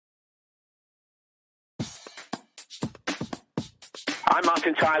I'm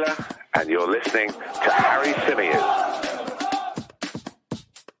Martin Tyler, and you're listening to Harry Symeou.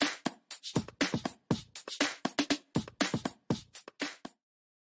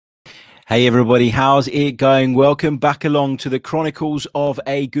 Hey everybody, how's it going? Welcome back along to the Chronicles of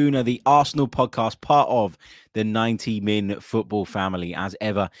a Gooner, the Arsenal podcast, part of the 90-Min Football family. As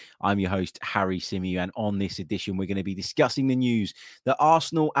ever, I'm your host, Harry Symeou, and on this edition, we're going to be discussing the news that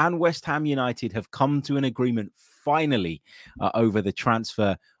Arsenal and West Ham United have come to an agreement finally over the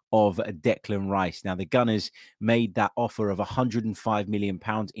transfer of Declan Rice. Now, the Gunners made that offer of £105 million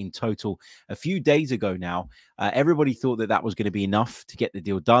in total a few days ago now. Everybody thought that that was going to be enough to get the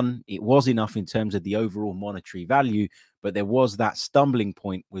deal done. It was enough in terms of the overall monetary value, but there was that stumbling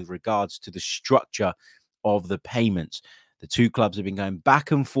point with regards to the structure of the payments. The two clubs have been going back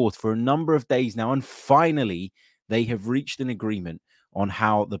and forth for a number of days now, and finally, they have reached an agreement on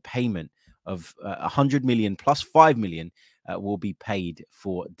how the payment of 100 million plus 5 million will be paid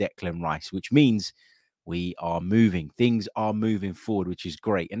for Declan Rice, which means we are moving. Things are moving forward, which is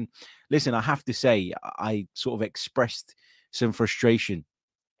great. And listen, I have to say, I sort of expressed some frustration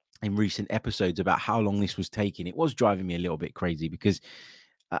in recent episodes about how long this was taking. It was driving me a little bit crazy because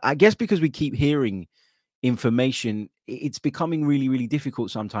I guess because we keep hearing information, it's becoming really, really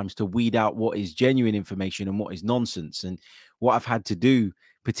difficult sometimes to weed out what is genuine information and what is nonsense. And what I've had to do,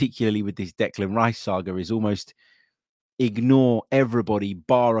 particularly with this Declan Rice saga, is almost ignore everybody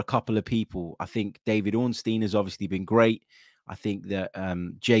bar a couple of people. I think David Ornstein has obviously been great. I think that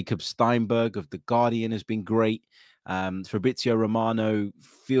Jacob Steinberg of The Guardian has been great. Fabrizio Romano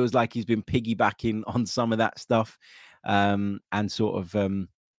feels like he's been piggybacking on some of that stuff and sort of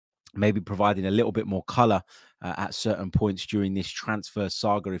maybe providing a little bit more color at certain points during this transfer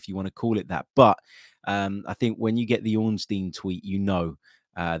saga, if you want to call it that. But I think when you get the Ornstein tweet, you know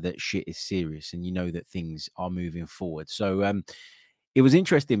that shit is serious and you know that things are moving forward. So it was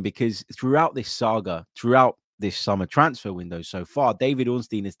interesting because throughout this saga, throughout this summer transfer window so far, David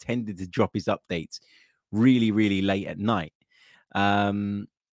Ornstein has tended to drop his updates really, really late at night.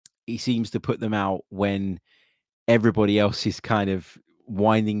 He seems to put them out when everybody else is kind of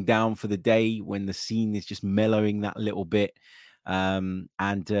winding down for the day, when the scene is just mellowing that little bit. And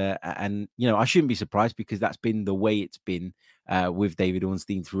you know, I shouldn't be surprised because that's been the way it's been with David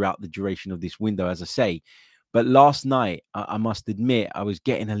Ornstein throughout the duration of this window, as I say. But last night, I must admit, I was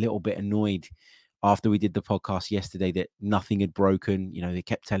getting a little bit annoyed after we did the podcast yesterday that nothing had broken. You know, they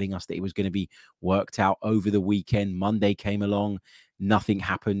kept telling us that it was going to be worked out over the weekend. Monday came along, nothing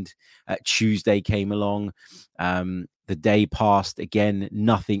happened. Tuesday came along, the day passed again,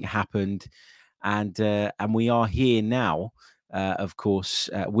 nothing happened, and we are here now. Of course,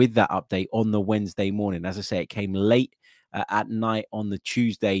 with that update on the Wednesday morning. As I say, it came late at night on the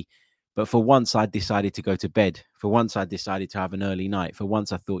Tuesday, but for once I decided to go to bed. For once I decided to have an early night. For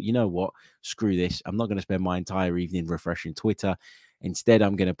once I thought, you know what, screw this. I'm not going to spend my entire evening refreshing Twitter. Instead,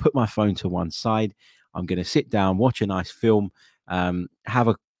 I'm going to put my phone to one side. I'm going to sit down, watch a nice film, have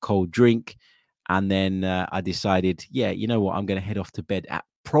a cold drink, and then I decided, yeah, you know what, I'm going to head off to bed at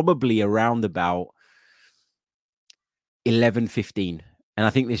probably around about 11:15, and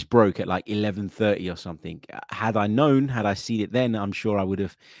I think this broke at like 11:30 or something. Had I known, had I seen it then, I'm sure I would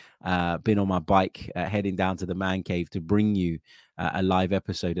have been on my bike heading down to the man cave to bring you a live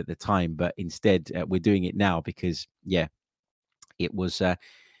episode at the time. But instead, we're doing it now because, yeah, it was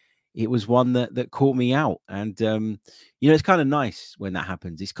one that caught me out. And you know, it's kind of nice when that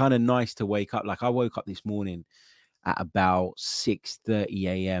happens. It's kind of nice to wake up. Like I woke up this morning at about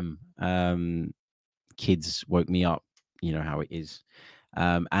 6:30 a.m. Kids woke me up. You know how it is.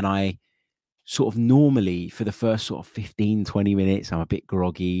 And I sort of normally for the first sort of 15, 20 minutes, I'm a bit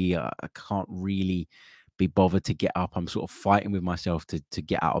groggy. I can't really be bothered to get up. I'm sort of fighting with myself to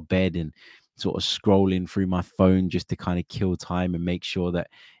get out of bed and sort of scrolling through my phone just to kind of kill time and make sure that,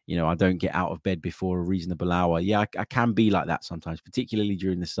 you know, I don't get out of bed before a reasonable hour. Yeah, I can be like that sometimes, particularly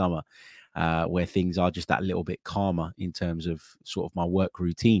during the summer where things are just that little bit calmer in terms of sort of my work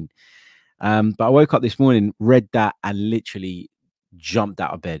routine. But I woke up this morning, read that, and literally jumped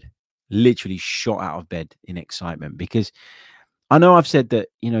out of bed, literally shot out of bed in excitement. Because I know I've said that,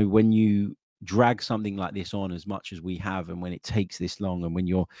 you know, when you drag something like this on as much as we have, and when it takes this long, and when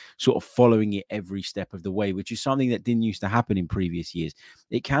you're sort of following it every step of the way, which is something that didn't used to happen in previous years,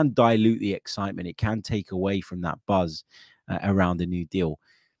 it can dilute the excitement. It can take away from that buzz around a new deal.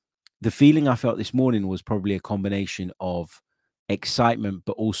 The feeling I felt this morning was probably a combination of excitement,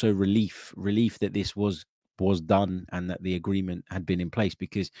 but also relief that this was done and that the agreement had been in place,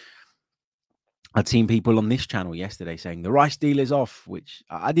 because I'd seen people on this channel yesterday saying the Rice deal is off, which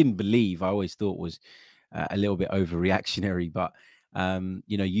I didn't believe. I always thought was a little bit overreactionary, but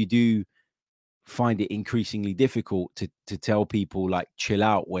You do find it increasingly difficult to tell people like chill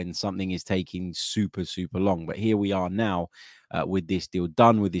out when something is taking super, super long. But here we are now with this deal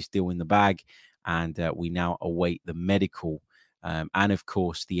done, with this deal in the bag, and we now await the medical. And of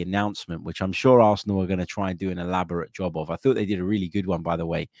course, the announcement, which I'm sure Arsenal are going to try and do an elaborate job of. I thought they did a really good one, by the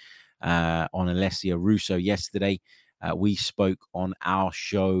way, on Alessia Russo yesterday. We spoke on our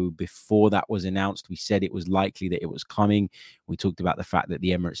show before that was announced. We said it was likely that it was coming. We talked about the fact that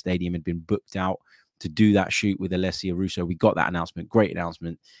the Emirates Stadium had been booked out to do that shoot with Alessia Russo. We got that announcement, great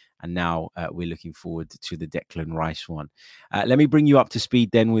announcement. And now we're looking forward to the Declan Rice one. Let me bring you up to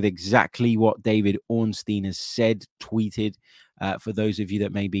speed then with exactly what David Ornstein has said, tweeted. For those of you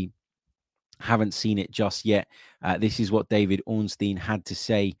that maybe haven't seen it just yet, this is what David Ornstein had to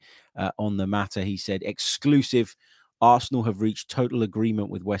say on the matter. He said, exclusive, Arsenal have reached total agreement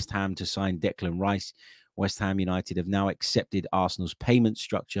with West Ham to sign Declan Rice. West Ham United have now accepted Arsenal's payment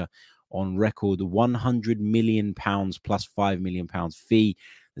structure on record, £100 million plus £5 million fee.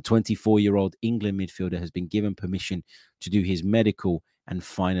 The 24-year-old England midfielder has been given permission to do his medical and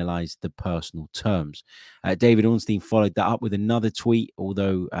finalise the personal terms. David Ornstein followed that up with another tweet,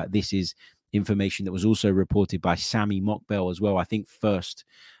 although this is information that was also reported by Sammy Mockbell as well. I think first,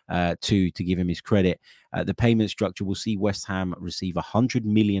 to give him his credit, the payment structure will see West Ham receive £100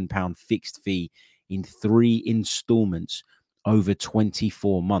 million fixed fee in 3 instalments over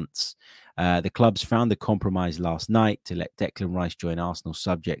 24 months. The clubs found a compromise last night to let Declan Rice join Arsenal,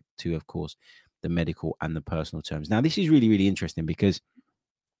 subject to, of course, the medical and the personal terms. Now, this is really, really interesting because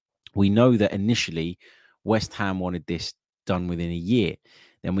we know that initially West Ham wanted this done within a year.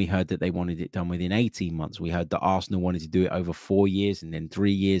 Then we heard that they wanted it done within 18 months. We heard that Arsenal wanted to do it over 4 years and then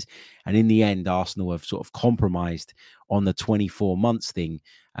 3 years. And in the end, Arsenal have sort of compromised on the 24 months thing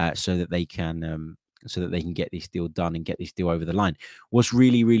so that they can get this deal done and get this deal over the line. What's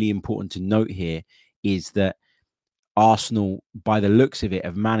really, really important to note here is that Arsenal, by the looks of it,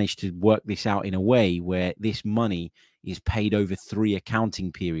 have managed to work this out in a way where this money is paid over 3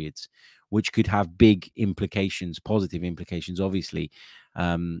 accounting periods, which could have big implications, positive implications, obviously,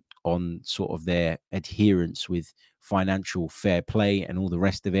 on sort of their adherence with financial fair play and all the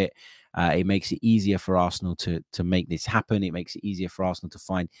rest of it. It makes it easier for Arsenal to make this happen. It makes it easier for Arsenal to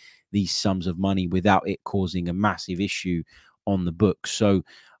find these sums of money without it causing a massive issue on the books. So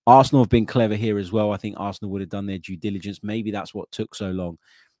Arsenal have been clever here as well. I think Arsenal would have done their due diligence. Maybe that's what took so long.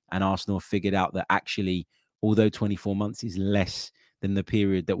 And Arsenal figured out that actually, although 24 months is less than the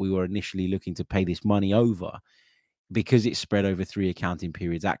period that we were initially looking to pay this money over, because it's spread over 3 accounting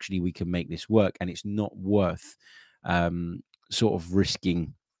periods, actually we can make this work, and it's not worth sort of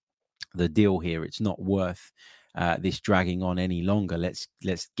risking the deal here. It's not worth this dragging on any longer. Let's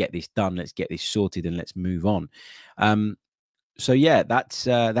get this done. Let's get this sorted, and let's move on. So yeah, that's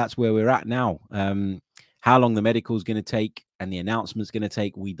where we're at now. How long the medical is going to take and the announcement's going to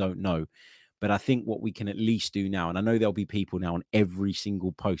take, we don't know. But I think what we can at least do now, and I know there'll be people now on every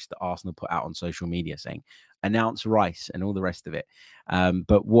single post that Arsenal put out on social media saying, announce Rice and all the rest of it.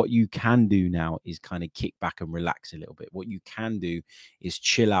 But what you can do now is kind of kick back and relax a little bit. What you can do is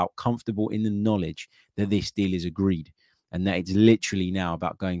chill out, comfortable in the knowledge that this deal is agreed and that it's literally now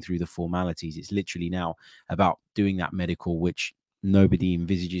about going through the formalities. It's literally now about doing that medical, which nobody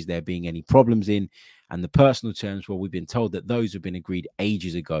envisages there being any problems in. And the personal terms, well, we've been told that those have been agreed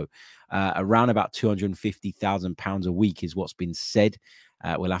ages ago. Around about £250,000 a week is what's been said.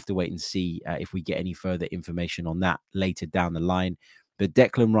 We'll have to wait and see if we get any further information on that later down the line. But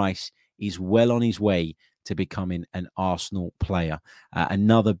Declan Rice is well on his way to becoming an Arsenal player.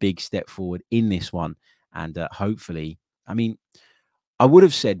 Another big step forward in this one. And hopefully, I mean, I would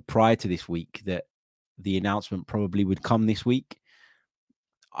have said prior to this week that the announcement probably would come this week.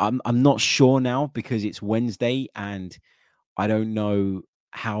 I'm not sure now because it's Wednesday and I don't know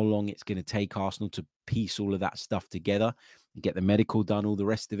how long it's going to take Arsenal to piece all of that stuff together and get the medical done, all the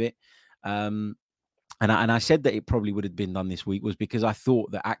rest of it. And I said that it probably would have been done this week was because I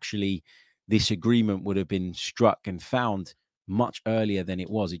thought that actually this agreement would have been struck and found much earlier than it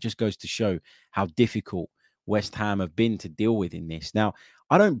was. It just goes to show how difficult West Ham have been to deal with in this. Now,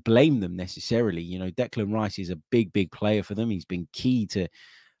 I don't blame them necessarily. You know, Declan Rice is a big, big player for them. He's been key to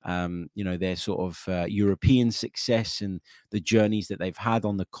their sort of European success and the journeys that they've had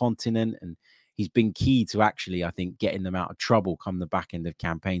on the continent. And he's been key to actually, I think, getting them out of trouble come the back end of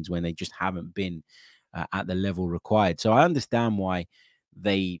campaigns when they just haven't been at the level required. So I understand why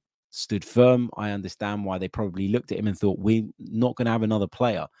they stood firm. I understand why they probably looked at him and thought, we're not going to have another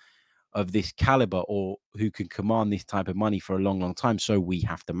player of this caliber or who can command this type of money for a long, long time. So we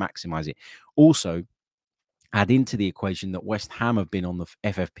have to maximize it. Also, Add into the equation that West Ham have been on the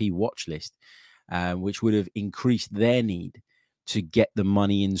FFP watch list, which would have increased their need to get the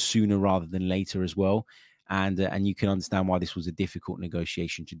money in sooner rather than later as well. And you can understand why this was a difficult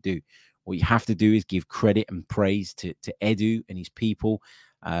negotiation to do. What you have to do is give credit and praise to Edu and his people.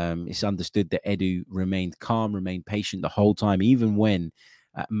 It's understood that Edu remained calm, remained patient the whole time, even when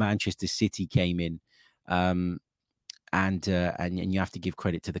Manchester City came in. And you have to give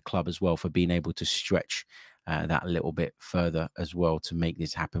credit to the club as well for being able to stretch that a little bit further as well to make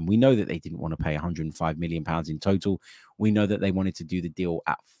this happen. We know that they didn't want to pay £105 million in total. We know that they wanted to do the deal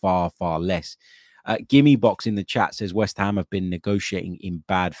at far, far less. Gimme Box in the chat says West Ham have been negotiating in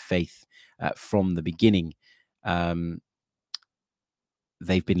bad faith from the beginning. They've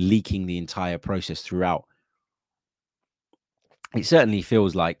been leaking the entire process throughout. It certainly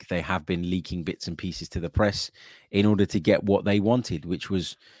feels like they have been leaking bits and pieces to the press in order to get what they wanted, which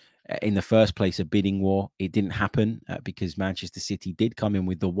was, in the first place, a bidding war. It didn't happen because Manchester City did come in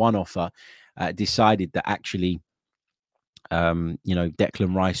with the one offer, decided that actually,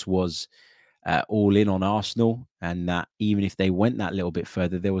 Declan Rice was all in on Arsenal, and that even if they went that little bit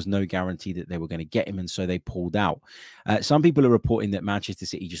further, there was no guarantee that they were going to get him, and so they pulled out. Some people are reporting that Manchester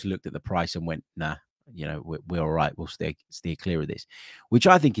City just looked at the price and went, nah, we're all right. We'll stay clear of this, which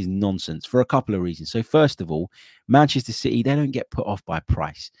I think is nonsense for a couple of reasons. So first of all, Manchester City, they don't get put off by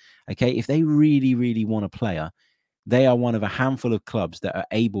price. Okay. If they really, really want a player, they are one of a handful of clubs that are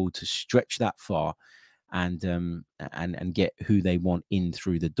able to stretch that far and get who they want in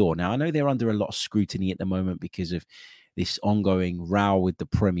through the door. Now, I know they're under a lot of scrutiny at the moment because of this ongoing row with the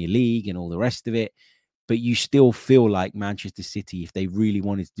Premier League and all the rest of it. But you still feel like Manchester City, if they really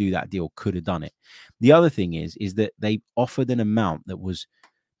wanted to do that deal, could have done it. The other thing is that they offered an amount that was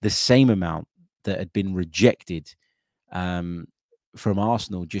the same amount that had been rejected from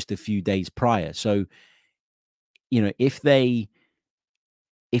Arsenal just a few days prior. So, if they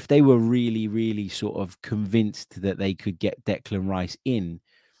were really, really sort of convinced that they could get Declan Rice in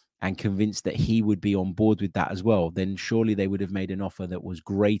and convinced that he would be on board with that as well, then surely they would have made an offer that was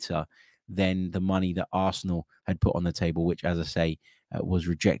greater than the money that Arsenal had put on the table, which, as I say, was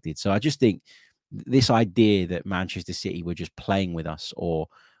rejected. So I just think this idea that Manchester City were just playing with us, or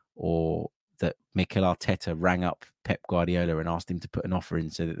that Mikel Arteta rang up Pep Guardiola and asked him to put an offer in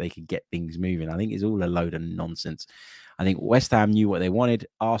so that they could get things moving, I think is all a load of nonsense. I think West Ham knew what they wanted.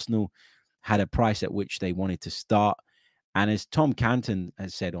 Arsenal had a price at which they wanted to start. And as Tom Canton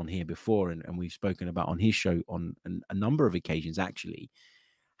has said on here before, and we've spoken about on his show on a number of occasions, actually,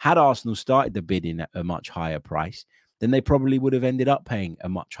 had Arsenal started the bidding at a much higher price, then they probably would have ended up paying a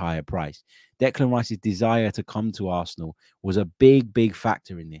much higher price. Declan Rice's desire to come to Arsenal was a big, big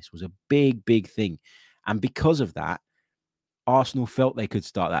factor in this, was a big, big thing. And because of that, Arsenal felt they could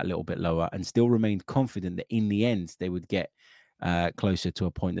start that a little bit lower and still remained confident that in the end they would get closer to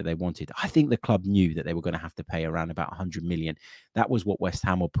a point that they wanted. I think the club knew that they were going to have to pay around about 100 million. That was what West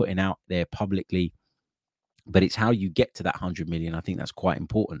Ham were putting out there publicly. But it's how you get to that 100 million. I think that's quite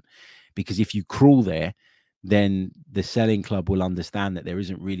important, because if you crawl there, then the selling club will understand that there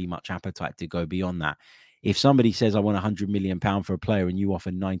isn't really much appetite to go beyond that. If somebody says, I want £100 million for a player and you offer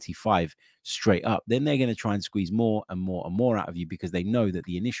 95 straight up, then they're going to try and squeeze more and more and more out of you, because they know that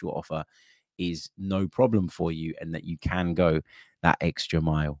the initial offer is no problem for you and that you can go that extra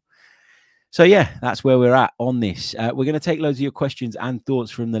mile. So, yeah, that's where we're at on this. We're going to take loads of your questions and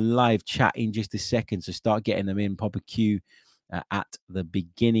thoughts from the live chat in just a second. So start getting them in. Pop a queue at the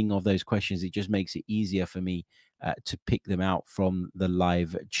beginning of those questions. It just makes it easier for me to pick them out from the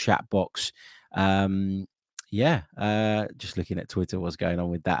live chat box. Just looking at Twitter, what's going on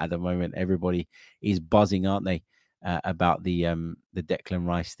with that at the moment. Everybody is buzzing, aren't they, about the Declan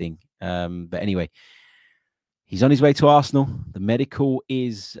Rice thing. But anyway, he's on his way to Arsenal. The medical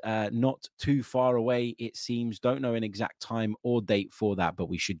is not too far away, it seems. Don't know an exact time or date for that, but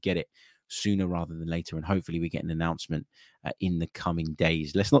we should get it sooner rather than later. And hopefully we get an announcement in the coming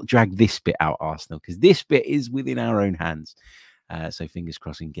days. Let's not drag this bit out, Arsenal, because this bit is within our own hands. So fingers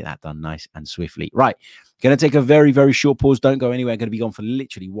crossed we can get that done nice and swiftly. Right. Going to take a very, very short pause. Don't go anywhere. Going to be gone for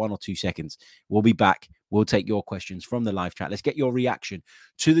literally 1 or 2 seconds. We'll be back. We'll take your questions from the live chat. Let's get your reaction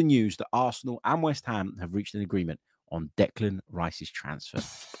to the news that Arsenal and West Ham have reached an agreement on Declan Rice's transfer.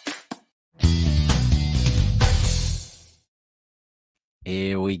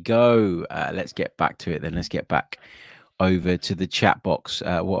 Here we go. Let's get back to it then. Let's get back over to the chat box.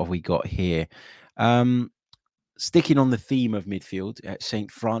 What have we got here? Sticking on the theme of midfield,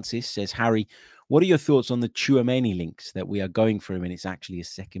 St. Francis says, Harry, what are your thoughts on the Tchouaméni links that we are going through? And it's actually a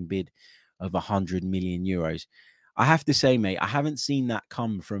second bid of 100 million euros. I have to say, mate, I haven't seen that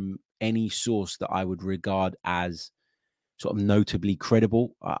come from any source that I would regard as sort of notably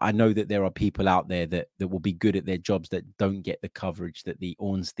credible. I know that there are people out there that will be good at their jobs that don't get the coverage that the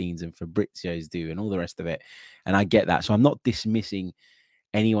Ornsteins and Fabrizios do and all the rest of it. And I get that. So I'm not dismissing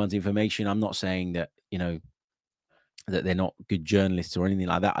anyone's information. I'm not saying that, that they're not good journalists or anything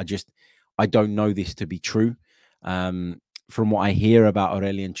like that. I don't know this to be true. From what I hear about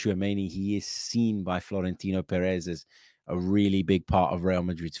Aurelien Tchouameni, he is seen by Florentino Perez as a really big part of Real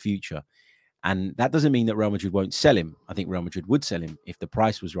Madrid's future. And that doesn't mean that Real Madrid won't sell him. I think Real Madrid would sell him if the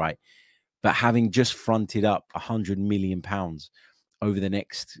price was right. But having just fronted up £100 million over the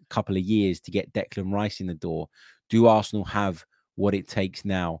next couple of years to get Declan Rice in the door, do Arsenal have what it takes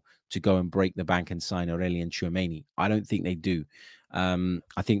now to go and break the bank and sign Aurelien Tchouameni? I don't think they do.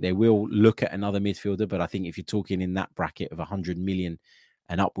 I think they will look at another midfielder, but I think if you're talking in that bracket of 100 million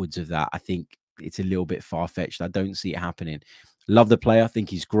and upwards of that, I think it's a little bit far-fetched. I don't see it happening. Love the player. I think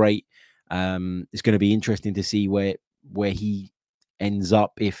he's great. It's going to be interesting to see where he ends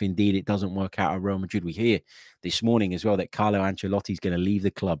up if indeed it doesn't work out at Real Madrid. We hear this morning as well that Carlo Ancelotti is going to leave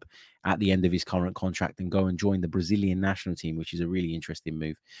the club at the end of his current contract and go and join the Brazilian national team, which is a really interesting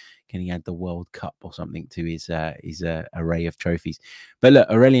move. Can he add the World Cup or something to his array of trophies? But look,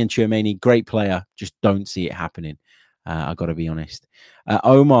 Aurelien Tchouameni, great player. Just don't see it happening. I've got to be honest.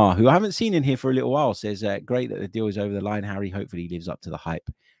 Omar, who I haven't seen in here for a little while, says, great that the deal is over the line, Harry. Hopefully he lives up to the hype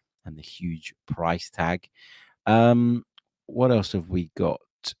and the huge price tag. What else have we got?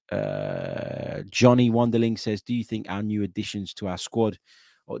 Johnny Wonderling says, do you think our new additions to our squad,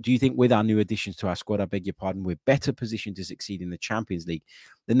 or do you think with our new additions to our squad, I beg your pardon, we're better positioned to succeed in the Champions League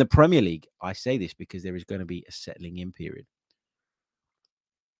than the Premier League? I say this because there is going to be a settling in period.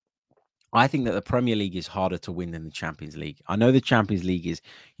 I think that the Premier League is harder to win than the Champions League. I know the Champions League is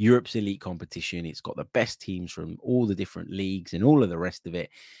Europe's elite competition. It's got the best teams from all the different leagues and all of the rest of it.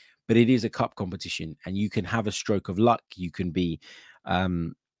 But it is a cup competition, and you can have a stroke of luck. You can be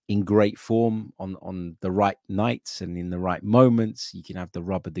in great form on the right nights and in the right moments. You can have the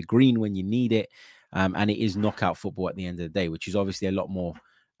rub of the green when you need it. And it is knockout football at the end of the day, which is obviously a lot more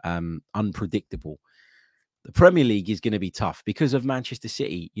unpredictable. The Premier League is going to be tough because of Manchester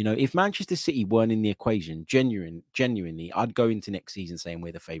City. If Manchester City weren't in the equation, genuinely, I'd go into next season saying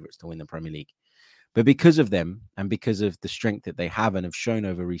we're the favourites to win the Premier League. But because of them and because of the strength that they have and have shown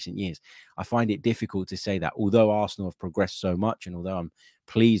over recent years, I find it difficult to say that. Although Arsenal have progressed so much and although I'm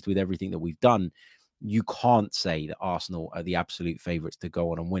pleased with everything that we've done, you can't say that Arsenal are the absolute favourites to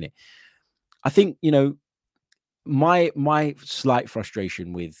go on and win it. I think, my slight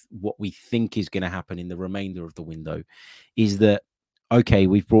frustration with what we think is going to happen in the remainder of the window is that, okay,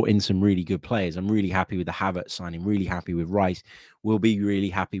 we've brought in some really good players. I'm really happy with the Havertz signing, really happy with Rice. We'll be really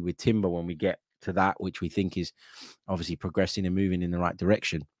happy with Timber when we get to that, which we think is obviously progressing and moving in the right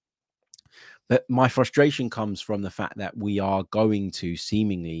direction. But my frustration comes from the fact that we are going to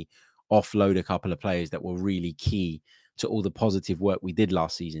seemingly offload a couple of players that were really key to all the positive work we did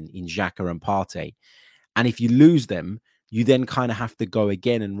last season in Xhaka and Partey. And if you lose them, you then kind of have to go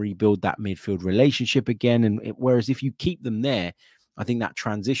again and rebuild that midfield relationship again. And whereas if you keep them there, I think that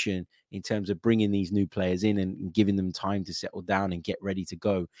transition in terms of bringing these new players in and giving them time to settle down and get ready to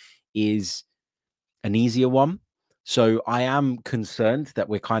go is an easier one. So I am concerned that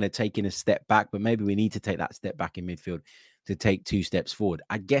we're kind of taking a step back, but maybe we need to take that step back in midfield to take 2 steps forward.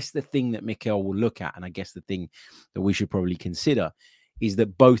 I guess the thing that Mikel will look at, and I guess the thing that we should probably consider, is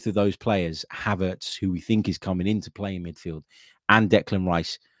that both of those players, Havertz, who we think is coming in to play in midfield, and Declan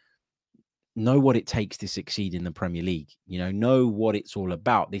Rice, know what it takes to succeed in the Premier League. Know what it's all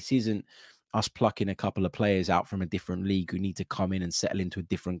about. This isn't us plucking a couple of players out from a different league who need to come in and settle into a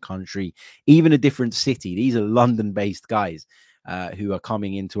different country, even a different city. These are London-based guys who are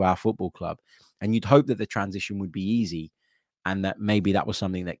coming into our football club. And you'd hope that the transition would be easy and that maybe that was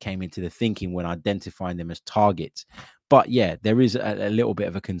something that came into the thinking when identifying them as targets. But yeah, there is a little bit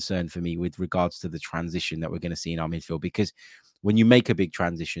of a concern for me with regards to the transition that we're going to see in our midfield, because when you make a big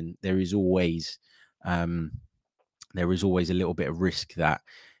transition, there is always a little bit of risk that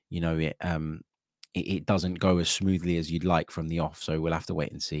it doesn't go as smoothly as you'd like from the off. So we'll have to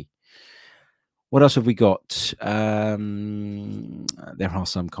wait and see. What else have we got? There are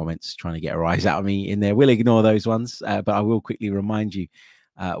some comments trying to get a rise out of me in there. We'll ignore those ones, but I will quickly remind you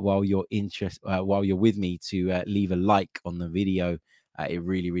while you're with me to leave a like on the video. It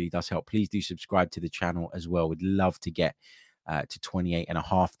really, really does help. Please do subscribe to the channel as well. We'd love to get to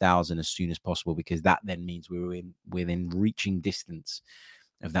 28,500 as soon as possible, because that then means we're within reaching distance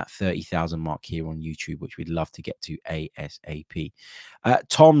of that 30,000 mark here on YouTube, which we'd love to get to ASAP.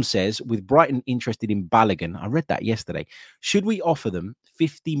 Tom says, with Brighton interested in Balogun, I read that yesterday, should we offer them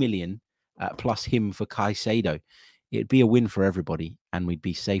 50 million plus him for Caicedo? It'd be a win for everybody, and we'd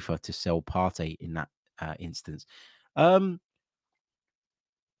be safer to sell Partey in that instance.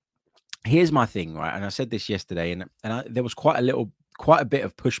 Here's my thing, right? And I said this yesterday, and there was quite a bit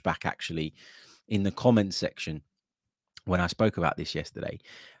of pushback actually in the comments section when I spoke about this yesterday.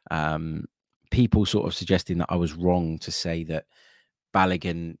 People sort of suggesting that I was wrong to say that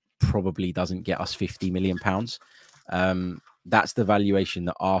Balogun probably doesn't get us £50 million. That's the valuation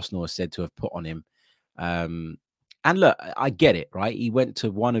that Arsenal is said to have put on him. And look, I get it, right? He went to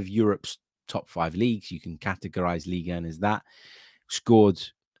one of Europe's top 5 leagues. You can categorize Ligue 1 as that. Scored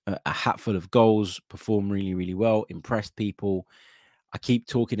a hatful of goals, performed really, really well, impressed people. I keep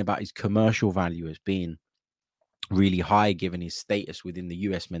talking about his commercial value as being really high given his status within the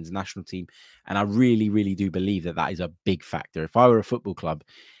US men's national team. And I really, really do believe that that is a big factor. If I were a football club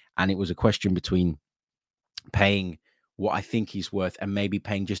and it was a question between paying what I think he's worth and maybe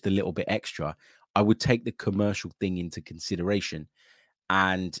paying just a little bit extra, I would take the commercial thing into consideration.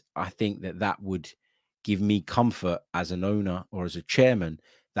 And I think that that would give me comfort as an owner or as a chairman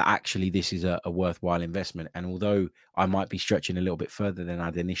that actually this is a worthwhile investment. And although I might be stretching a little bit further than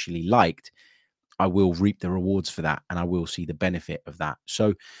I'd initially liked, I will reap the rewards for that and I will see the benefit of that.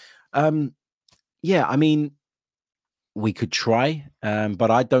 So, yeah, I mean, we could try,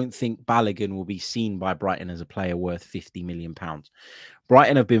 but I don't think Balogun will be seen by Brighton as a player worth £50 million.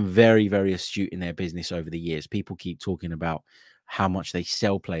 Brighton have been very, very astute in their business over the years. People keep talking about how much they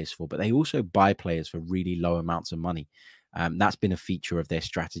sell players for, but they also buy players for really low amounts of money. That's been a feature of their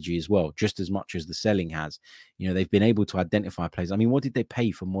strategy as well, just as much as the selling has. You know, they've been able to identify players. I mean, what did they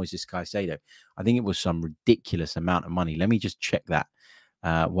pay for Moises Caicedo? I think it was some ridiculous amount of money. Let me just check that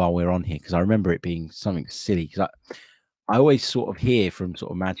while we're on here, because I remember it being something silly. Because I always sort of hear from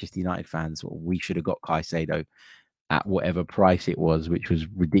sort of Manchester United fans, well, we should have got Caicedo at whatever price it was, which was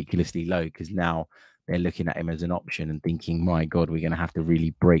ridiculously low, because now they're looking at him as an option and thinking, my God, we're going to have to really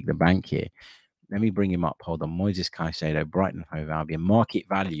break the bank here. Let me bring him up. Hold on. Moises Caicedo, Brighton Hove Albion. Market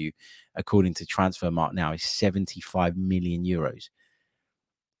value, according to Transfermarkt now, is 75 million euros.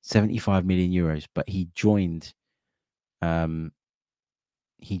 75 million euros. But he joined Brighton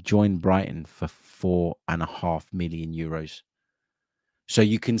for 4.5 million euros. So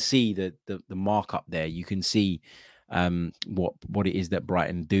you can see the markup there. You can see what it is that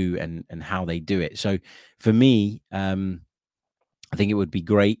Brighton do and how they do it. So for me, I think it would be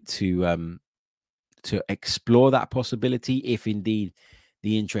great to explore that possibility if indeed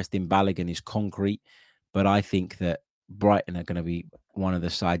the interest in Balogun is concrete. But I think that Brighton are going to be one of the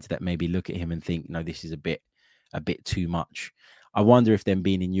sides that maybe look at him and think, no, this is a bit too much. I wonder if them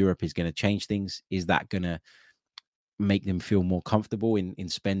being in Europe is going to change things. Is that going to make them feel more comfortable in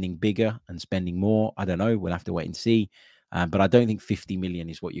spending bigger and spending more? I don't know. We'll have to wait and see. But I don't think 50 million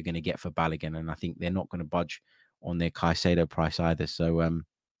is what you're going to get for Balogun. And I think they're not going to budge on their Caicedo price either. So,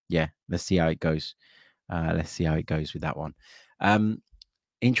 yeah, let's see how it goes. Let's see how it goes with that one.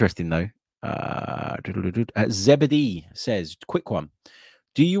 Interesting, though. Zebedee says, quick one.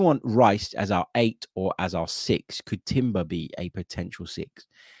 Do you want Rice as our 8 or as our 6? Could Timber be a potential 6?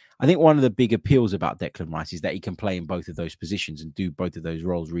 I think one of the big appeals about Declan Rice is that he can play in both of those positions and do both of those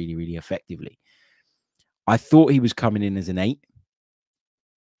roles really, really effectively. I thought he was coming in as an 8.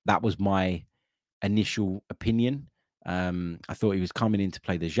 That was my initial opinion. I thought he was coming in to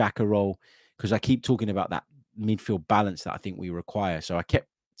play the Xhaka role, because I keep talking about that midfield balance that I think we require. So I kept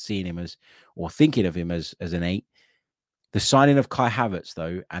seeing him as, or thinking of him as an 8. The signing of Kai Havertz,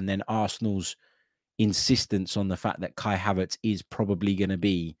 though, and then Arsenal's insistence on the fact that Kai Havertz is probably going to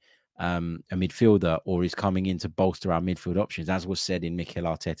be a midfielder or is coming in to bolster our midfield options, as was said in Mikel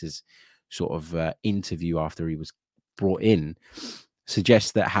Arteta's sort of interview after he was brought in,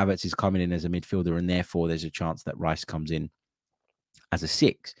 suggests that Havertz is coming in as a midfielder, and therefore there's a chance that Rice comes in as a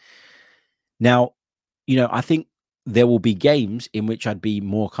 6. Now, you know, I think there will be games in which I'd be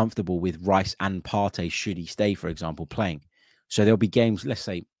more comfortable with Rice and Partey, should he stay, for example, playing. So there'll be games, let's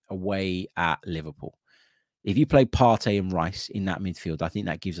say, away at Liverpool. If you play Partey and Rice in that midfield, I think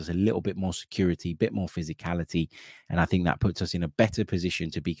that gives us a little bit more security, a bit more physicality, and I think that puts us in a better position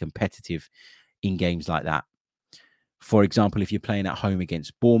to be competitive in games like that. For example, if you're playing at home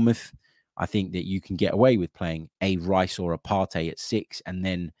against Bournemouth, I think that you can get away with playing a Rice or a Partey at 6 and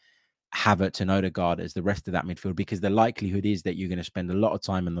then Havertz and Odegaard as the rest of that midfield, because the likelihood is that you're going to spend a lot of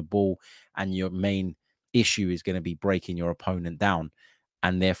time on the ball and your main issue is going to be breaking your opponent down.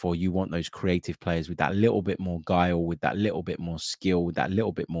 And therefore, you want those creative players with that little bit more guile, with that little bit more skill, with that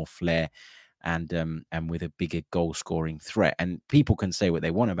little bit more flair, and with a bigger goal scoring threat. And people can say what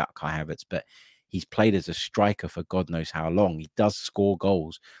they want about Kai Havertz, but he's played as a striker for God knows how long. He does score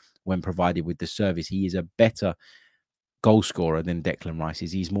goals when provided with the service. He is a better goal scorer than Declan Rice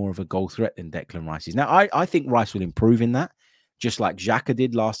is. He's more of a goal threat than Declan Rice is. Now, I think Rice will improve in that, just like Xhaka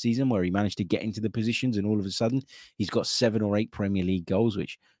did last season, where he managed to get into the positions and all of a sudden he's got 7 or 8 Premier League goals,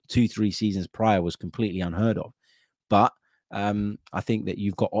 which 2-3 seasons prior was completely unheard of. But I think that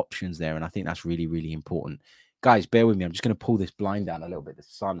you've got options there, and I think that's really, really important. Guys, bear with me. I'm just going to pull this blind down a little bit. The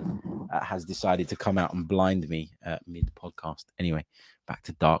sun has decided to come out and blind me mid-podcast. Anyway, back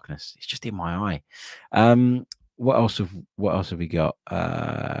to darkness. It's just in my eye. What else have we got?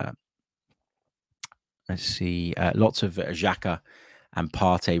 Let's see. Lots of Xhaka and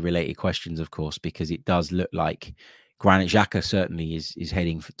Partey related questions, of course, because it does look like Granit Xhaka certainly is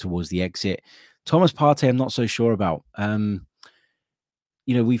heading towards the exit. Thomas Partey, I'm not so sure about.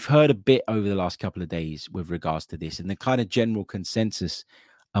 We've heard a bit over the last couple of days with regards to this, and the kind of general consensus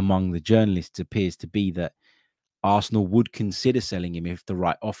among the journalists appears to be that Arsenal would consider selling him if the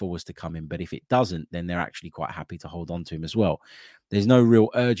right offer was to come in. But if it doesn't, then they're actually quite happy to hold on to him as well. There's no real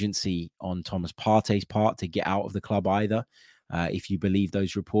urgency on Thomas Partey's part to get out of the club either, if you believe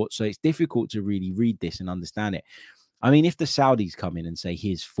those reports. So it's difficult to really read this and understand it. I mean, if the Saudis come in and say,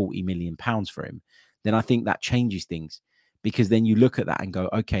 here's £40 million for him, then I think that changes things, because then you look at that and go,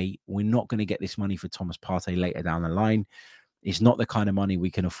 okay, we're not going to get this money for Thomas Partey later down the line. It's not the kind of money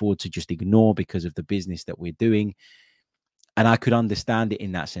we can afford to just ignore because of the business that we're doing. And I could understand it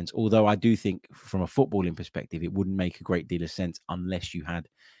in that sense. Although I do think from a footballing perspective, it wouldn't make a great deal of sense unless you had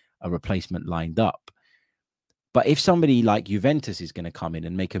a replacement lined up. But if somebody like Juventus is going to come in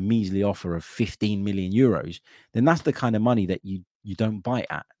and make a measly offer of 15 million euros, then that's the kind of money that you don't bite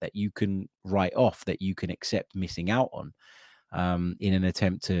at, that you can write off, that you can accept missing out on. In an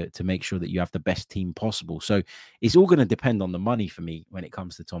attempt to make sure that you have the best team possible. So it's all going to depend on the money for me when it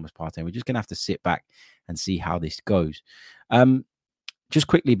comes to Thomas Partey. We're just going to have to sit back and see how this goes. Just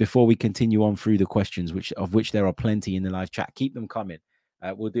quickly before we continue on through the questions, of which there are plenty in the live chat, keep them coming.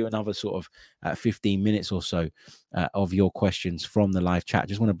 We'll do another sort of 15 minutes or so of your questions from the live chat.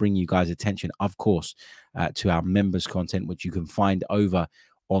 Just want to bring you guys' attention, of course, to our members content, which you can find over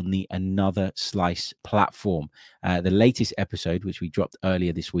on the Another Slice platform. The latest episode, which we dropped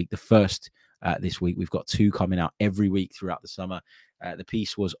earlier this week, the first this week, we've got 2 coming out every week throughout the summer. The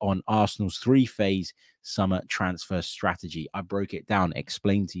piece was on Arsenal's 3-phase summer transfer strategy. I broke it down,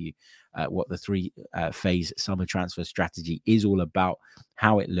 explained to you what the 3-phase summer transfer strategy is all about,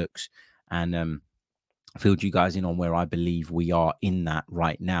 how it looks, and filled you guys in on where I believe we are in that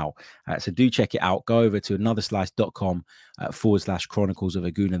right now. So do check it out. Go over to anotherslice.com /Chronicles of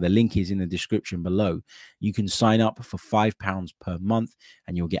a Gooner. The link is in the description below. You can sign up for £5 per month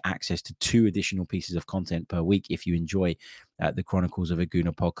and you'll get access to 2 additional pieces of content per week if you enjoy the Chronicles of a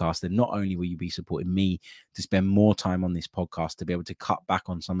Gooner podcast. And not only will you be supporting me to spend more time on this podcast, to be able to cut back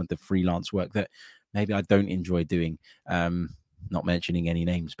on some of the freelance work that maybe I don't enjoy doing, not mentioning any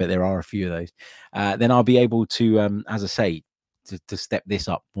names, but there are a few of those, then I'll be able to, as I say, to step this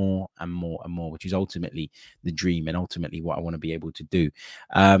up more and more and more, which is ultimately the dream and ultimately what I want to be able to do.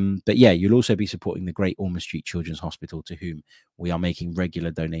 But yeah, you'll also be supporting the great Ormond Street Children's Hospital, to whom we are making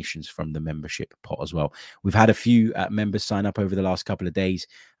regular donations from the membership pot as well. We've had a few members sign up over the last couple of days.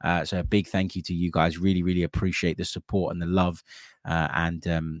 So a big thank you to you guys. Really, really appreciate the support and the love.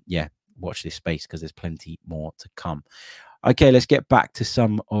 Yeah, watch this space because there's plenty more to come. Okay, let's get back to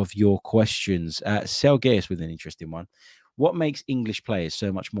some of your questions. Selgeus with an interesting one. What makes English players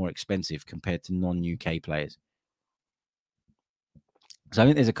so much more expensive compared to non-UK players? So I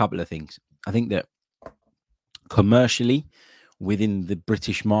think there's a couple of things. I think that commercially, within the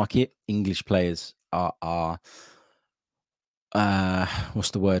British market, English players are what's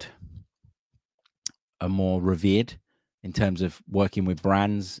the word? Are more revered in terms of working with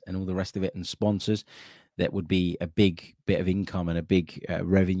brands and all the rest of it and sponsors. That would be a big bit of income and a big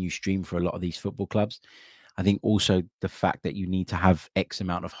revenue stream for a lot of these football clubs. I think also the fact that you need to have X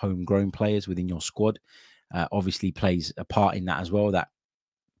amount of homegrown players within your squad obviously plays a part in that as well. That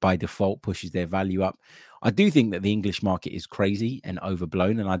by default pushes their value up. I do think that the English market is crazy and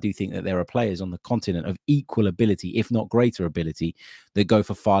overblown. And I do think that there are players on the continent of equal ability, if not greater ability, that go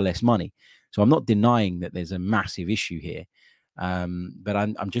for far less money. So I'm not denying that there's a massive issue here. But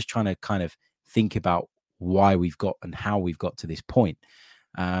I'm just trying to kind of think about why we've got and how we've got to this point.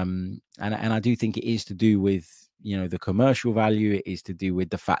 And I do think it is to do with, the commercial value. It is to do with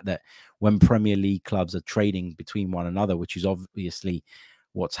the fact that when Premier League clubs are trading between one another, which is obviously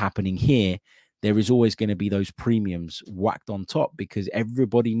what's happening here, there is always going to be those premiums whacked on top because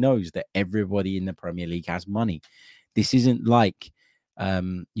everybody knows that everybody in the Premier League has money. This isn't like, a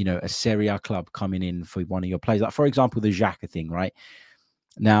Serie A club coming in for one of your players. Like, for example, the Xhaka thing, right?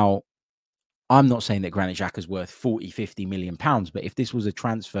 Now, I'm not saying that Granit Xhaka is worth 40, 50 million pounds, but if this was a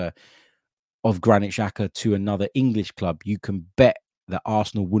transfer of Granit Xhaka to another English club, you can bet that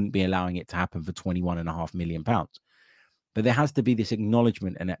Arsenal wouldn't be allowing it to happen for 21.5 million pounds. But there has to be this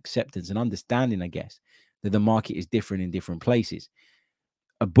acknowledgement and acceptance and understanding, I guess, that the market is different in different places.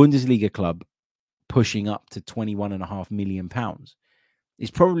 A Bundesliga club pushing up to 21.5 million pounds is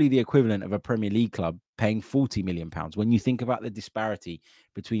probably the equivalent of a Premier League club paying 40 million pounds when you think about the disparity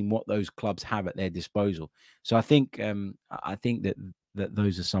between what those clubs have at their disposal. So I think that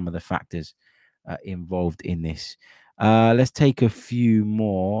those are some of the factors involved in this. Let's take a few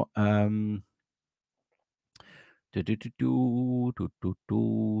more. Andy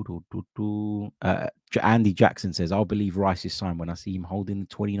Jackson says, I'll believe Rice is signed when I see him holding the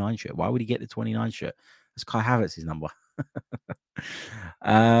 29 shirt. Why would he get the 29 shirt? That's Kai Havertz's number.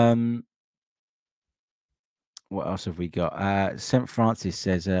 What else have we got? St. Francis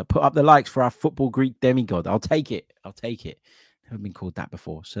says, put up the likes for our football Greek demigod. I'll take it. Never been called that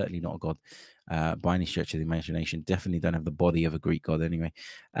before. Certainly not a god by any stretch of the imagination. Definitely don't have the body of a Greek god anyway.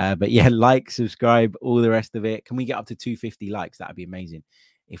 But yeah, like, subscribe, all the rest of it. Can we get up to 250 likes? That'd be amazing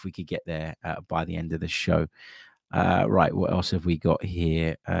if we could get there by the end of the show. Right, what else have we got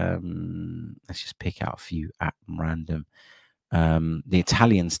here? Let's just pick out a few at random. The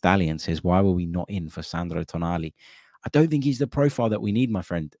Italian Stallion says, why were we not in for Sandro Tonali? I don't think he's the profile that we need, my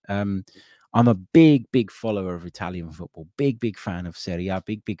friend. I'm a big follower of Italian football. Big fan of Serie A.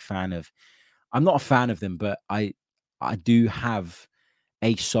 Big fan of... I'm not a fan of them, but I do have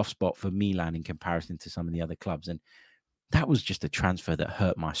a soft spot for Milan in comparison to some of the other clubs. And that was just a transfer that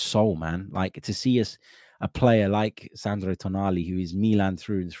hurt my soul, man. Like, to see a player like Sandro Tonali, who is Milan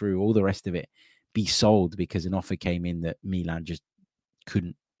through and through, all the rest of it, be sold because an offer came in that Milan just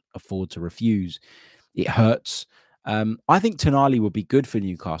couldn't afford to refuse. It hurts. I think Tonali would be good for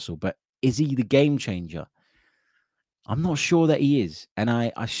Newcastle, but is he the game changer? I'm not sure that he is. And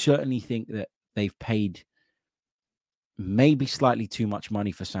I certainly think that they've paid maybe slightly too much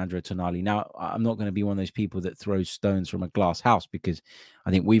money for Sandro Tonali. Now, I'm not going to be one of those people that throws stones from a glass house because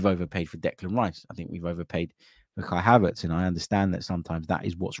I think we've overpaid for Declan Rice. I think we've overpaid for Kai Havertz, and I understand that sometimes that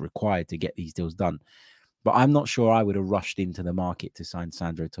is what's required to get these deals done. But I'm not sure I would have rushed into the market to sign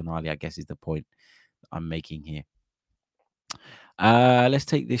Sandro Tonali, I guess is the point I'm making here. Let's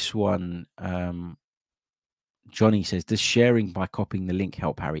take this one. Johnny says, does sharing by copying the link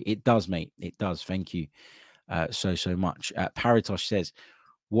help, Harry? It does, mate. It does. Thank you so much. Paratosh says,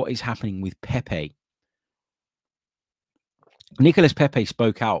 what is happening with Pepe? Nicolas Pepe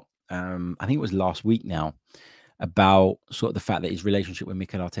spoke out, I think it was last week now, about sort of the fact that his relationship with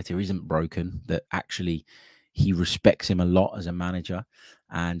Mikel Arteta isn't broken, that actually he respects him a lot as a manager,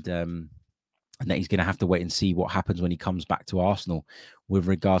 and that he's going to have to wait and see what happens when he comes back to Arsenal with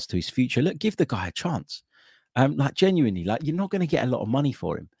regards to his future. Look, give the guy a chance. Like, genuinely, like, you're not going to get a lot of money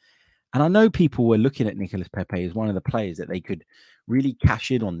for him. And I know people were looking at Nicolas Pepe as one of the players that they could really cash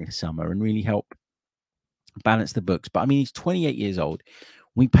in on this summer and really help balance the books. But I mean, he's 28 years old.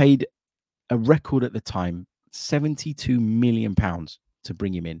 We paid a record at the time, £72 million to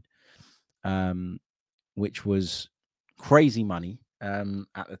bring him in, which was crazy money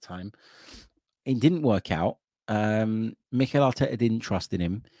at the time. It didn't work out. Mikel Arteta didn't trust in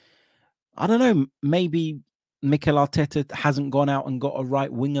him. I don't know, maybe Mikel Arteta hasn't gone out and got a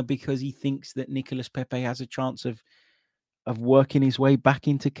right winger because he thinks that Nicolas Pepe has a chance of working his way back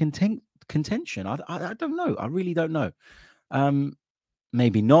into contention. I don't know. I really don't know.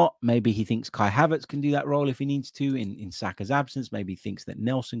 Maybe not. Maybe he thinks Kai Havertz can do that role if he needs to in Saka's absence. Maybe he thinks that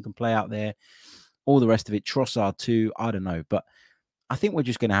Nelson can play out there. All the rest of it, Trossard too. I don't know. But I think we're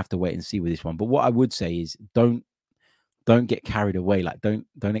just going to have to wait and see with this one. But what I would say is don't get carried away. Like, don't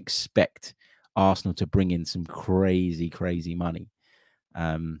expect Arsenal to bring in some crazy money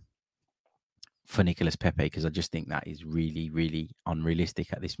for Nicolas Pepe, because I just think that is really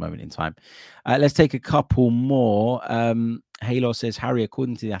unrealistic at this moment in time. Let's take a couple more. Halo says, Harry,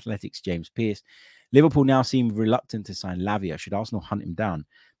 according to the Athletics, James Pearce, Liverpool now seem reluctant to sign Lavia. Should Arsenal hunt him down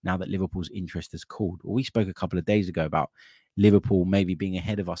now that Liverpool's interest has cooled? Well, we spoke a couple of days ago about Liverpool maybe being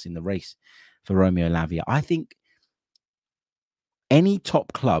ahead of us in the race for Romeo Lavia. I think any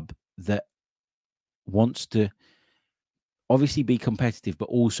top club that wants to obviously be competitive, but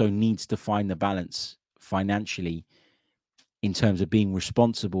also needs to find the balance financially in terms of being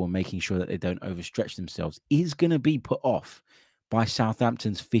responsible and making sure that they don't overstretch themselves, is going to be put off by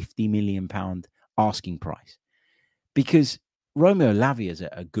Southampton's £50 million asking price. Because Romeo Lavia is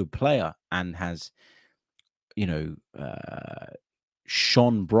a good player and has,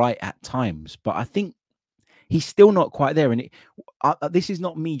 shone bright at times. But I think he's still not quite there. And this is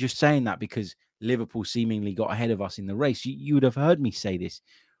not me just saying that because Liverpool seemingly got ahead of us in the race. You would have heard me say this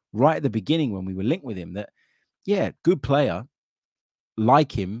right at the beginning when we were linked with him, that, yeah, good player,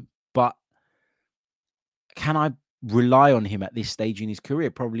 like him, but can I rely on him at this stage in his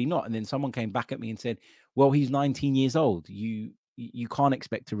career? Probably not. And then someone came back at me and said, well, he's 19 years old. You can't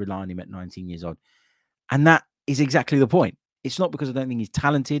expect to rely on him at 19 years old. And that is exactly the point. It's not because I don't think he's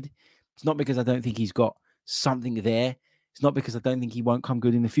talented. It's not because I don't think he's got something there. It's not because I don't think he won't come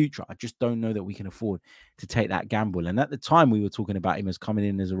good in the future. I just don't know that we can afford to take that gamble. And at the time, we were talking about him as coming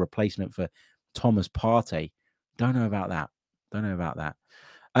in as a replacement for Thomas Partey. Don't know about that.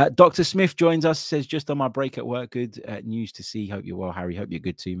 Dr. Smith joins us, says, just on my break at work, good news to see. Hope you're well, Harry. Hope you're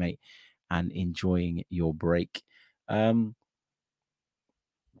good too, mate, and enjoying your break.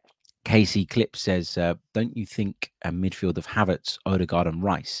 Casey Clip says, don't you think a midfield of Havertz, Odegaard and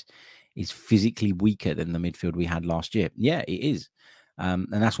Rice is physically weaker than the midfield we had last year? Yeah, it is. And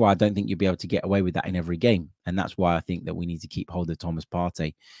that's why I don't think you'll be able to get away with that in every game. And that's why I think that we need to keep hold of Thomas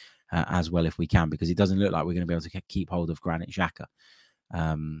Partey as well if we can, because it doesn't look like we're going to be able to keep hold of Granit Xhaka.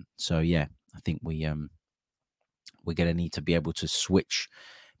 So, yeah, I think we're going to need to be able to switch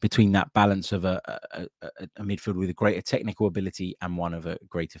between that balance of a midfield with a greater technical ability and one of a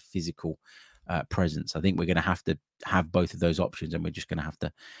greater physical presence. I think we're going to have both of those options, and we're just going to have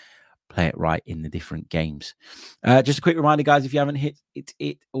to play it right in the different games. Just a quick reminder, guys, if you haven't hit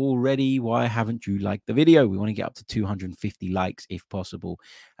it already, why haven't you liked the video? We want to get up to 250 likes if possible.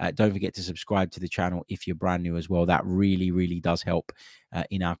 Don't forget to subscribe to the channel if you're brand new as well. That really, really does help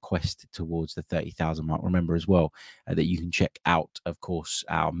in our quest towards the 30,000 mark. Remember as well that you can check out, of course,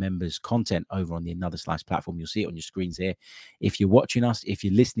 our members' content over on the Another Slice platform. You'll see it on your screens here. If you're watching us, if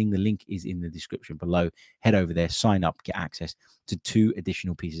you're listening, the link is in the description below. Head over there, sign up, get access to 2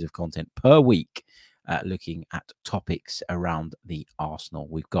 additional pieces of content per week, looking at topics around the Arsenal.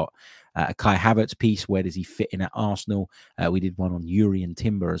 We've got a Kai Havertz piece, where does he fit in at Arsenal? We did one on Jurrien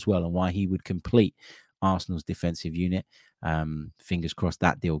Timber as well, and why he would complete Arsenal's defensive unit. Fingers crossed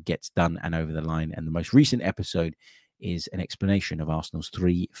that deal gets done and over the line. And the most recent episode is an explanation of Arsenal's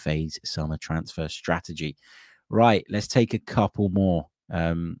 3-phase summer transfer strategy. Right, let's take a couple more.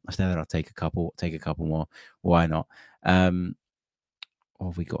 I say that I'll take a couple more. Why not? What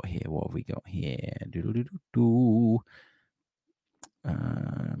have we got here?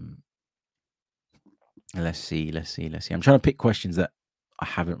 Let's see. I'm trying to pick questions that I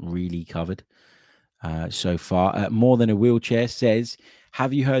haven't really covered so far. More Than a Wheelchair says,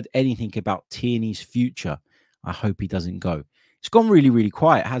 have you heard anything about Tierney's future? I hope he doesn't go. It's gone really, really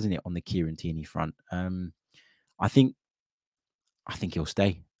quiet, hasn't it, on the Kieran Tierney front? I think he'll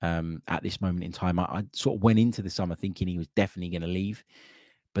stay at this moment in time. I sort of went into the summer thinking he was definitely going to leave.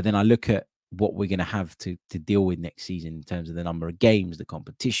 But then I look at what we're going to have to deal with next season in terms of the number of games, the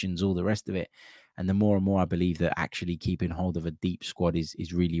competitions, all the rest of it. And the more and more I believe that actually keeping hold of a deep squad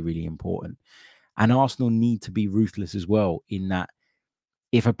is really, really important. And Arsenal need to be ruthless as well, in that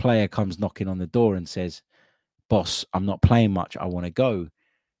if a player comes knocking on the door and says, boss, I'm not playing much, I want to go,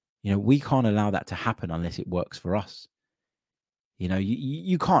 we can't allow that to happen unless it works for us.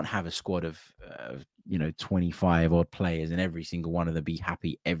 You can't have a squad of 25 odd players and every single one of them be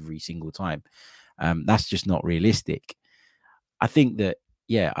happy every single time. That's just not realistic. I think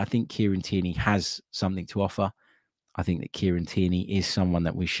Kieran Tierney has something to offer. I think that Kieran Tierney is someone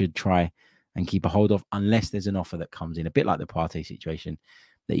that we should try and keep a hold of, unless there's an offer that comes in, a bit like the Partey situation,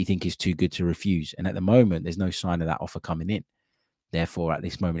 that you think is too good to refuse. And at the moment, there's no sign of that offer coming in. Therefore, at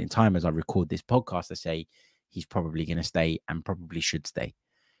this moment in time, as I record this podcast, I say he's probably going to stay and probably should stay.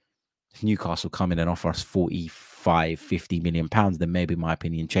 If Newcastle come in and offer us 45-50 million pounds, then maybe my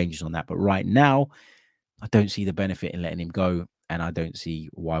opinion changes on that. But right now, I don't see the benefit in letting him go, and I don't see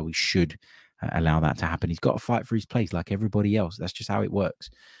why we should allow that to happen. He's got to fight for his place like everybody else. That's just how it works.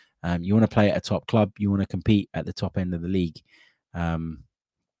 You want to play at a top club, you want to compete at the top end of the league, then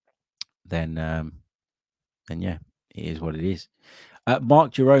yeah, it is what it is.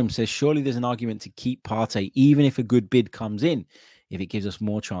 Mark Jerome says, surely there's an argument to keep Partey, even if a good bid comes in, if it gives us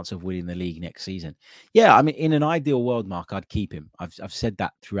more chance of winning the league next season. Yeah, I mean, in an ideal world, Mark, I'd keep him. I've said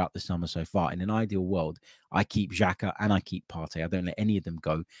that throughout the summer so far. In an ideal world, I keep Xhaka and I keep Partey. I don't let any of them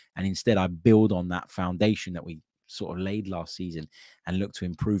go. And instead, I build on that foundation that we sort of laid last season and look to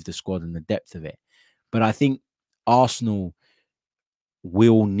improve the squad and the depth of it. But I think Arsenal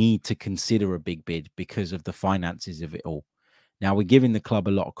will need to consider a big bid because of the finances of it all. Now, we're giving the club a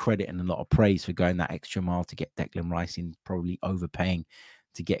lot of credit and a lot of praise for going that extra mile to get Declan Rice in, probably overpaying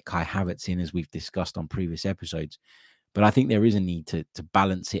to get Kai Havertz in, as we've discussed on previous episodes. But I think there is a need to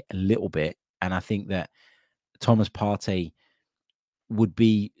balance it a little bit. And I think that Thomas Partey would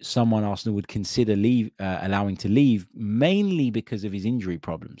be someone Arsenal would consider allowing to leave, mainly because of his injury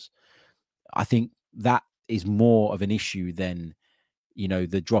problems. I think that is more of an issue than,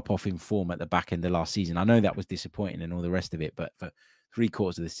 the drop-off in form at the back end of last season. I know that was disappointing and all the rest of it, but for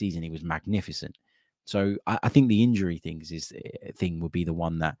 3/4 of the season, he was magnificent. So I think the injury thing would be the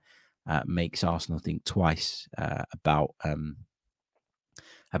one that makes Arsenal think twice about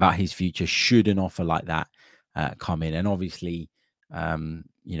his future should an offer like that come in. And obviously,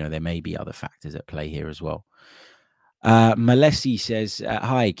 there may be other factors at play here as well. Malesi says,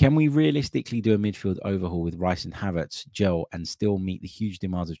 hi, can we realistically do a midfield overhaul with Rice and Havertz gel and still meet the huge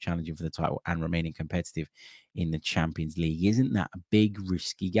demands of challenging for the title and remaining competitive in the Champions League? Isn't that a big,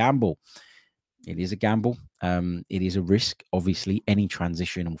 risky gamble? It is a gamble. It is a risk. Obviously, any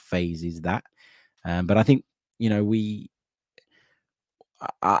transitional phase is that. But I think,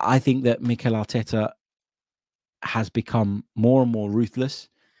 I think that Mikel Arteta has become more and more ruthless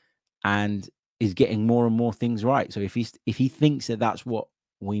and is getting more and more things right. So if he thinks that that's what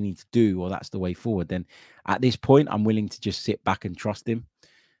we need to do or that's the way forward, then at this point, I'm willing to just sit back and trust him.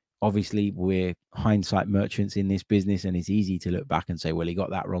 Obviously, we're hindsight merchants in this business, and it's easy to look back and say, well, he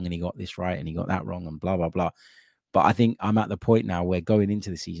got that wrong and he got this right and he got that wrong and blah, blah, blah. But I think I'm at the point now where going into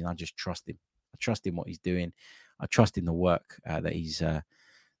the season, I just trust him. I trust in what he's doing. I trust in the work that he's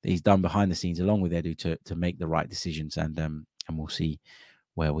done behind the scenes along with Edu to make the right decisions, and we'll see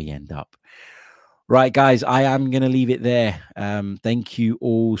where we end up. Right, guys, I am going to leave it there. Thank you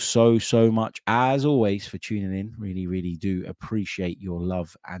all so much, as always, for tuning in. Really, really do appreciate your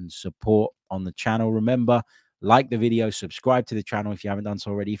love and support on the channel. Remember, like the video, subscribe to the channel if you haven't done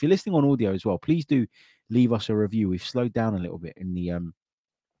so already. If you're listening on audio as well, please do leave us a review. We've slowed down a little bit in the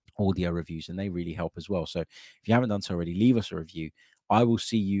audio reviews, and they really help as well. So if you haven't done so already, leave us a review. I will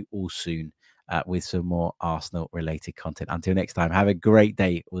see you all soon with some more Arsenal-related content. Until next time, have a great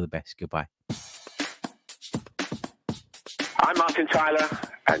day. All the best. Goodbye. I'm Martin Tyler,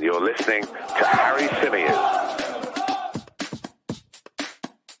 and you're listening to Harry Symeou.